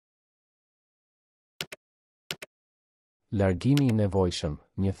Largimi i nevojshëm,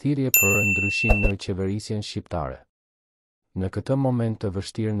 një thirrje për ndryshim në qeverisjen shqiptare. Në këtë moment të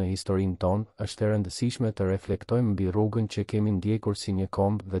vështirë në historinë tonë, është e rëndësishme të reflektojmë mbi rrugën që kemi ndjekur si një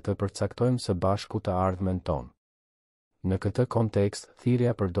kombë dhe të përcaktojmë së bashku të ardhmen tonë. Në këtë kontekst,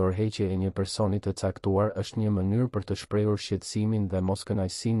 thirrja për dorëheqje e një personi të caktuar është një mënyrë për të shprehur shqetësimin dhe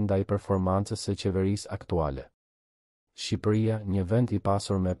moskënaqësinë ndaj performancës së qeverisë aktuale. Shqipëria, një vend i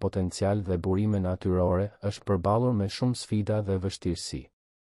pasur me potencial dhe burime natyrore, është përballur me shumë sfida dhe vështirësi.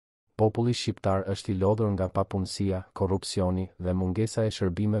 Populli shqiptar është i lodhur nga papunësia, korrupsioni dhe mungesa e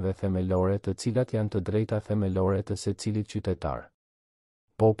shërbimeve themelore, të cilat janë të drejta themelore të secilit qytetar.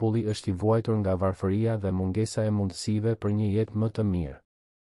 Populli është i vuajtur nga varfëria dhe mungesa e mundësive për një jetë më të mirë.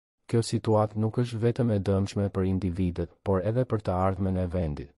 Kjo situatë nuk është vetëm e dëmshme për individët, por edhe për të ardhmen e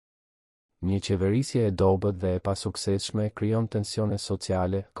vendit. Një qeverisje e dobët dhe e pasuksesshme krijon tensione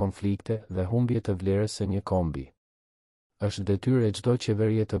sociale, konflikte dhe humbje të vlerës së një kombi. Është detyrë e çdo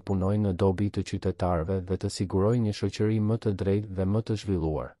qeverie të punojë në dobi të qytetarëve dhe të sigurojë një shoqëri më të drejtë dhe më të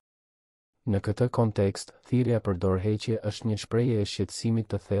zhvilluar. Në këtë kontekst, thirrja për dorëheqje është një shprehje e shqetësimit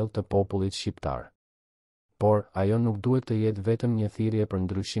të thellë të popullit shqiptar. Por, ajo nuk duhet të jetë vetëm një thirrje për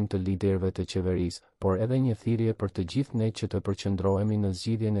ndryshim të liderëve të qeverisë, por edhe një thirrje për të gjithë ne që të përqendrohemi në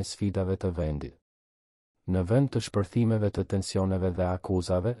zgjidhjen e sfidave të vendit. Në vend të shpërthimeve të tensioneve dhe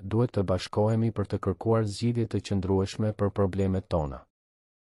akuzave, duhet të bashkohemi për të kërkuar zgjidhje të qëndrueshme për problemet tona.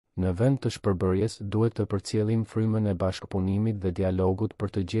 Në vend të shpërbërjes, duhet të përcjellim frymën e bashkëpunimit dhe dialogut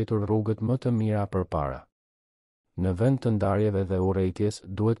për të gjetur rrugët më të mira përpara. Në vend të ndarjeve dhe urrëties,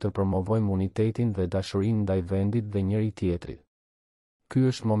 duhet të promovojmë unitetin dhe dashurinë ndaj vendit dhe njëri tjetrit. Ky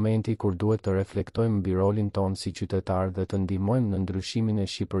është momenti kur duhet të reflektojmë mbi rolin tonë si qytetar dhe të ndihmojmë në ndryshimin e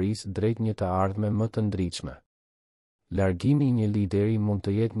Shqipërisë drejt një të ardhme më të ndritshme. Largimi i një lideri mund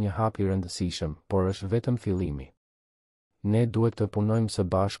të jetë një hap i rëndësishëm, por është vetëm fillimi. Ne duhet të punojmë së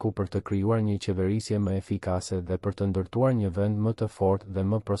bashku për të krijuar një qeverisje më efikase dhe për të ndërtuar një vend më të fortë dhe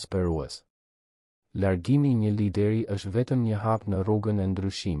më prosperues. Largimi i një lideri është vetëm një hap në rrugën e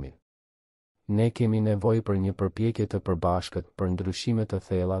ndryshimit. Ne kemi nevojë për një përpjekje të përbashkët, për ndryshime të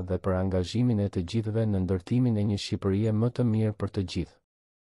thella dhe për angazhimin e të gjithëve në ndërtimin e një Shqipërie më të mirë për të gjithë.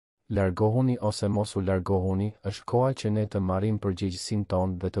 Largohuni ose mos u largohuni, është koha që ne të marrim përgjegjësinë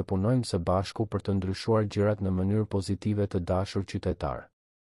tonë dhe të punojmë së bashku për të ndryshuar gjërat në mënyrë pozitive të dashur qytetar.